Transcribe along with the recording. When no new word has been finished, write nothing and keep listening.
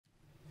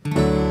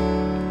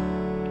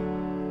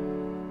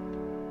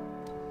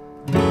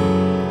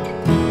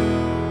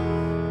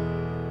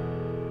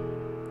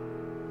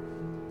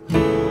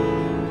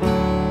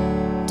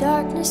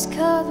darkness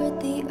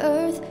covered the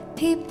earth.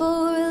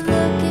 People were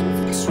looking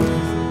for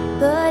truth,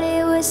 but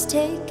it was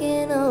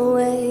taken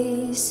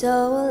away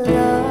so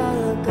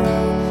long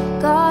ago.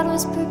 God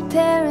was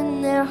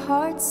preparing their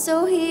hearts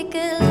so he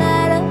could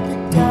light up the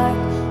dark,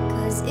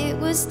 'cause it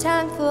was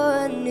time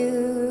for a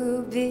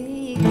new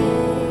beginning.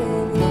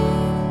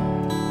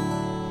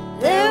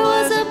 There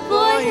was a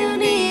boy who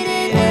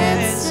needed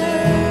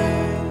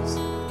answers,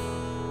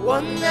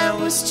 one that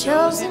was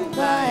chosen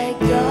by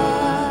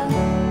God.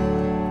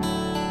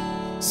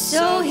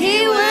 So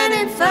he went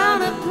and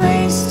found a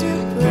place to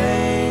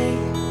pray,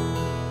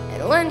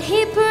 and when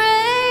he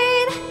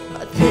prayed,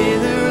 a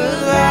pillar of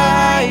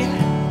light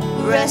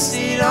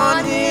rested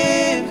on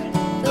him.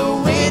 The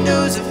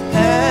windows of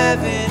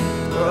heaven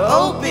were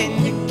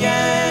opened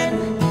again.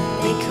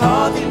 They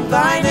called him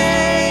by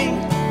name,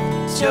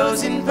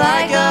 chosen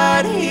by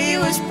God. He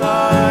was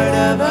part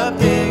of a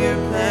bigger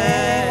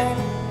plan.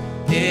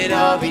 It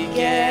all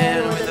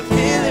began with a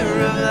pillar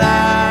of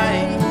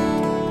light.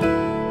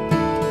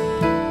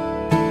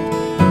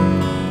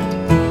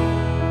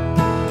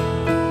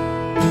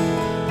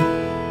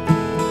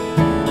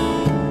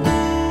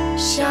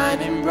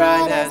 Shining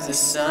bright as the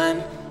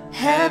sun,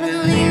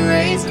 heavenly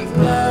rays of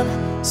love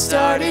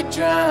started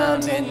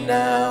drowning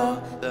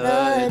out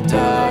the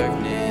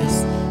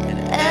darkness, and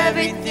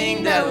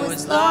everything that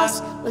was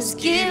lost was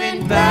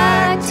given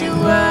back to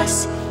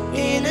us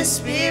in a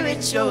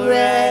spiritual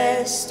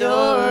restoration.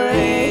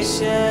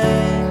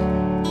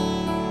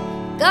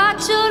 God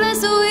showed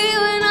us we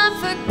were not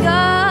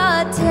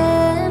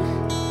forgotten,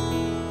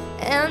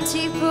 and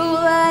he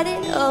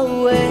provided a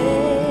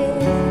way.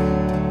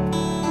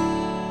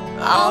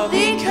 All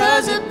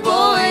because a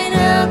boy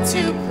knelt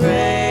to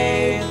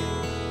pray,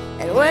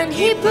 and when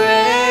he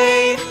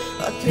prayed,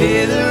 a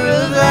pillar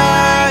of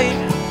light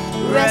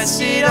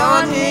rested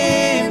on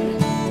him.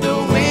 The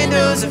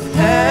windows of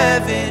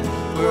heaven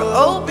were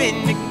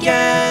opened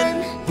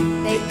again.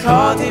 They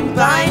called him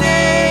by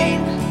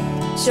name,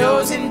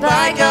 chosen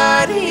by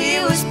God. He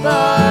was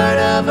part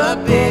of a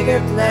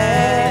bigger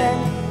plan.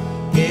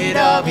 It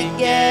all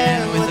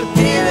began with a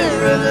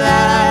pillar of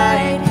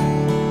light.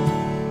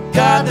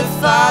 God the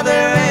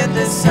Father and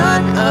the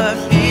Son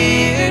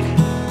appeared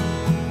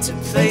to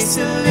place a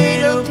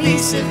little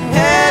piece of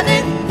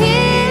heaven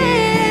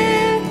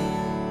here.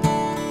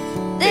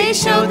 They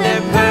showed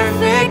their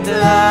perfect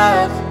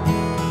love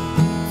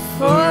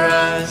for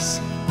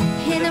us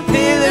in a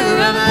pillar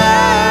of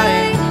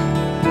light.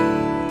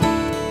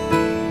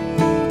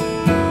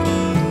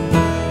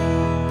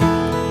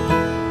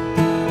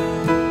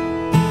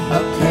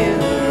 A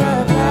pillar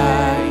of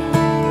light.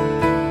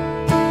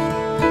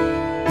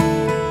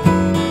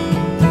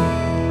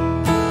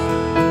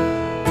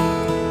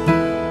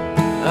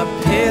 A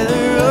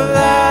pillar of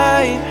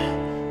light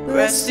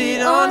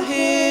rested on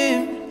him.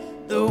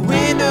 The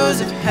windows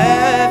of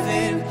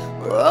heaven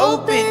were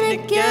opened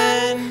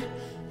again.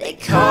 They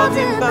called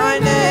him by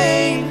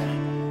name,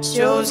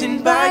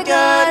 chosen by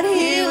God.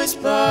 He was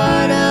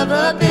part of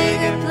a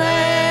bigger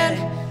plan.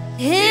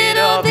 It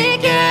all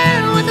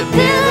began with a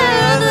pillar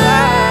of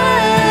light.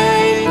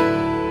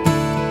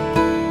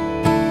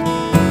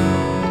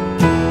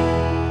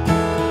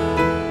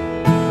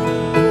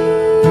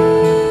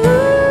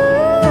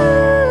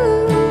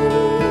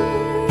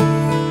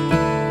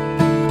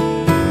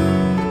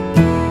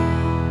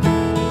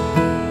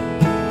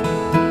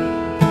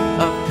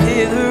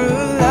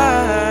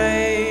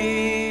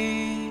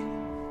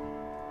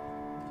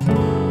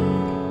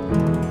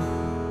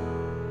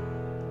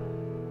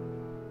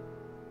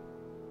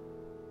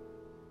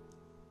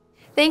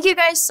 Thank you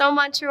guys so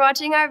much for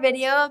watching our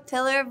video,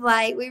 Pillar of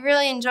Light. We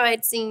really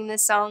enjoyed singing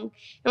this song,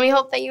 and we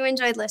hope that you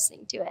enjoyed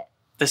listening to it.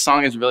 This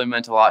song has really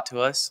meant a lot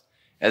to us,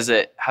 as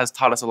it has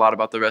taught us a lot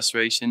about the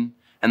restoration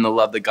and the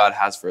love that God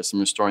has for us in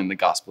restoring the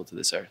gospel to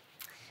this earth.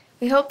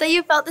 We hope that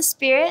you felt the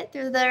Spirit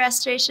through the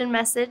restoration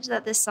message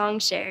that this song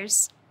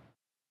shares.